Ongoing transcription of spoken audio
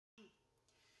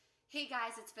Hey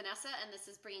guys, it's Vanessa and this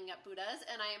is Bringing Up Buddhas,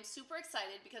 and I am super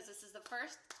excited because this is the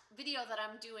first video that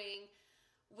I'm doing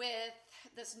with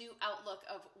this new outlook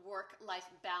of work-life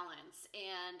balance.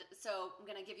 And so I'm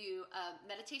going to give you a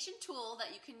meditation tool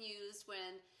that you can use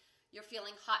when you're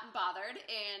feeling hot and bothered,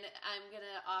 and I'm going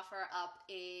to offer up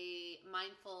a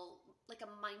mindful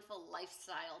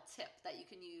lifestyle tip that you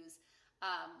can use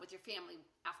with your family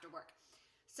after work.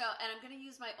 So, and I'm going to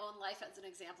use my own life as an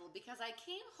example because I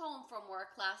came home from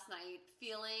work last night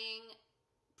feeling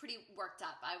pretty worked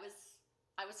up. I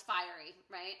was fiery,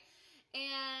 right?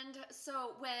 And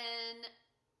so when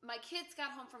my kids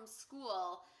got home from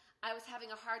school, I was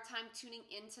having a hard time tuning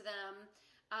into them.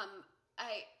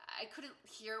 I couldn't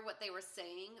hear what they were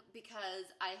saying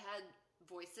because I had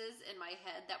voices in my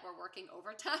head that were working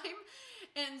overtime.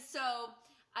 And so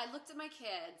I looked at my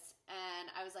kids and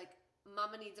I was like,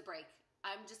 Mama needs a break.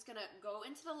 I'm just going to go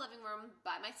into the living room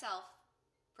by myself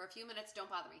for a few minutes. Don't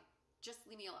bother me. Just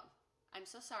leave me alone. I'm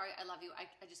so sorry. I love you. I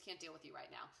just can't deal with you right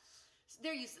now. So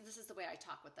they're used to, this is the way I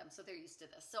talk with them, so they're used to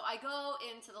this. So I go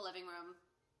into the living room.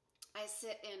 I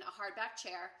sit in a hardback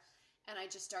chair, and I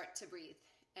just start to breathe.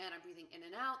 And I'm breathing in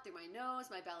and out through my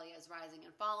nose. My belly is rising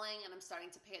and falling, and I'm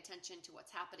starting to pay attention to what's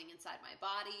happening inside my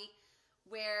body,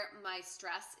 where my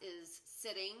stress is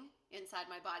sitting inside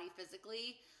my body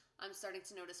physically. I'm starting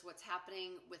to notice what's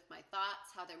happening with my thoughts,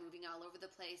 how they're moving all over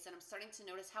the place, and I'm starting to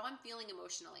notice how I'm feeling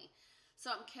emotionally. So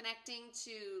I'm connecting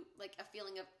to like a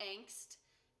feeling of angst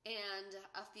and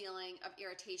a feeling of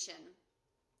irritation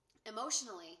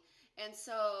emotionally. And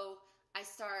so I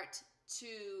start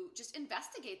to just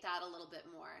investigate that a little bit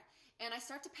more, and I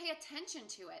start to pay attention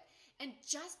to it. And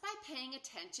just by paying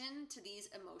attention to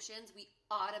these emotions, we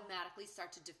automatically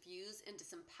start to diffuse and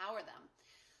disempower them.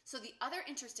 So the other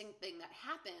interesting thing that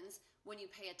happens when you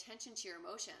pay attention to your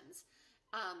emotions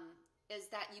is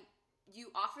that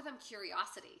you offer them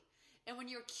curiosity. And when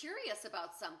you're curious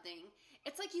about something,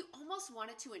 it's like you almost want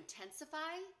it to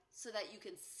intensify so that you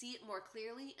can see it more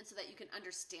clearly and so that you can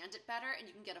understand it better and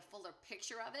you can get a fuller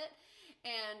picture of it.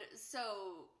 And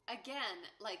so again,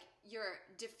 like you're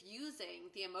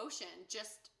diffusing the emotion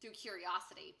just through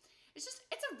curiosity. It's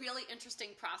a really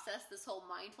interesting process, this whole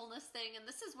mindfulness thing. And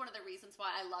this is one of the reasons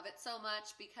why I love it so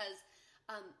much, because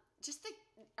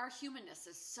our humanness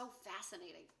is so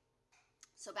fascinating.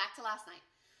 So back to last night.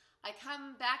 I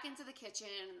come back into the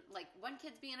kitchen, like one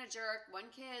kid's being a jerk, one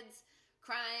kid's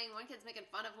crying, one kid's making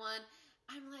fun of one.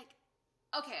 I'm like,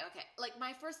 okay. Like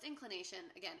my first inclination,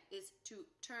 again, is to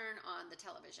turn on the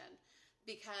television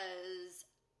because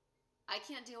I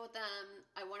can't deal with them.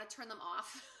 I want to turn them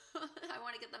off. I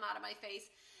want to get them out of my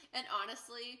face. And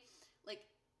honestly, like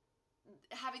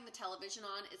having the television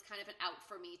on is kind of an out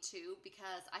for me too,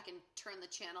 because I can turn the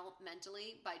channel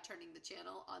mentally by turning the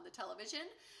channel on the television.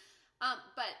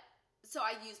 So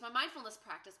I use my mindfulness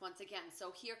practice once again.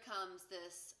 So here comes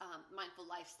this mindful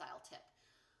lifestyle tip.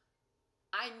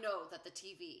 I know that the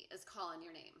TV is calling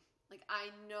your name. Like I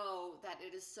know that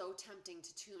it is so tempting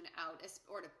to tune out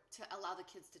or to allow the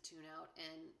kids to tune out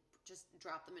and just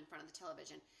drop them in front of the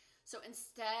television. So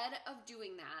instead of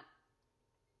doing that,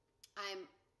 I'm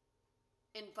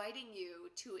inviting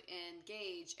you to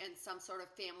engage in some sort of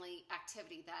family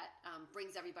activity that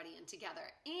brings everybody in together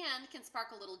and can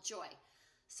spark a little joy.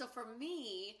 So for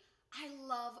me, I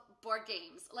love board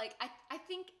games. Like I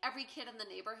think every kid in the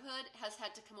neighborhood has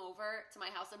had to come over to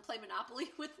my house and play Monopoly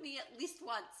with me at least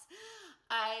once.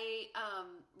 I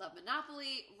love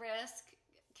Monopoly, Risk,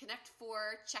 Connect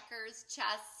Four, checkers,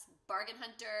 chess, bargain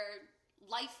hunter,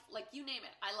 life, like you name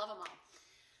it. I love them all.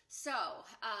 So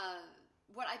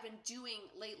what I've been doing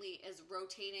lately is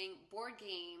rotating board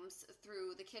games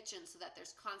through the kitchen so that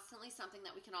there's constantly something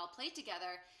that we can all play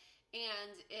together,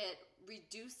 and it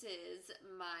reduces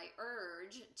my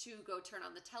urge to go turn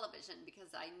on the television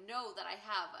because I know that I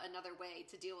have another way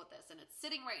to deal with this, and it's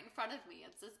sitting right in front of me.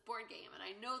 It's this board game, and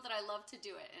I know that I love to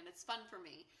do it, and it's fun for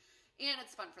me, and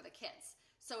it's fun for the kids.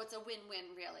 So it's a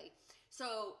win-win, really.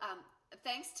 So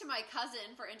thanks to my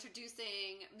cousin for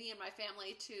introducing me and my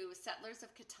family to Settlers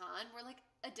of Catan. We're like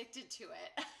addicted to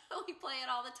it. We play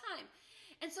it all the time.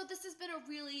 And so this has been a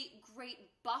really great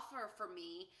buffer for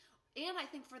me, and I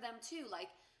think for them too.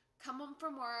 Like come home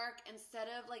from work, instead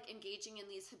of like engaging in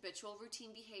these habitual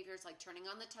routine behaviors like turning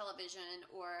on the television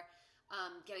or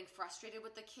getting frustrated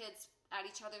with the kids at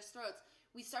each other's throats,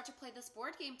 we start to play this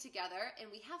board game together and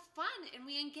we have fun and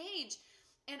we engage.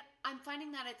 And I'm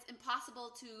finding that it's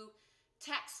impossible to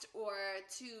text or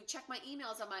to check my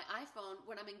emails on my iPhone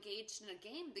when I'm engaged in a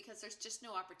game because there's just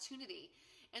no opportunity.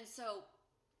 And so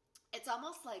it's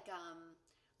almost like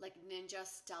like ninja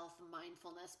stealth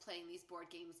mindfulness playing these board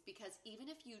games, because even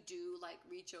if you do like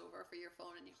reach over for your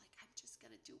phone and you're like, I'm just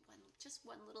gonna do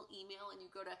one little email, and you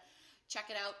go to check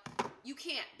it out, you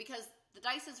can't, because the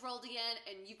dice is rolled again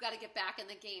and you've got to get back in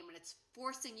the game, and it's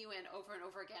forcing you in over and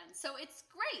over again. So it's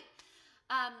great.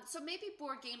 So maybe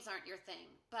board games aren't your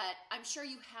thing, but I'm sure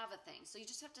you have a thing. So you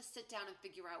just have to sit down and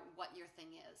figure out what your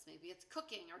thing is. Maybe it's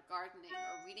cooking or gardening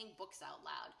or reading books out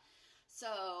loud.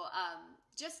 So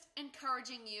just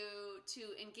encouraging you to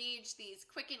engage these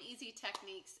quick and easy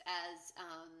techniques as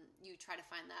you try to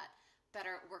find that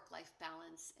better work-life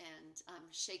balance and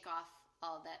shake off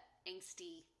all that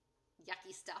angsty,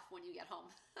 yucky stuff when you get home.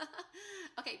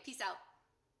 Okay, peace out.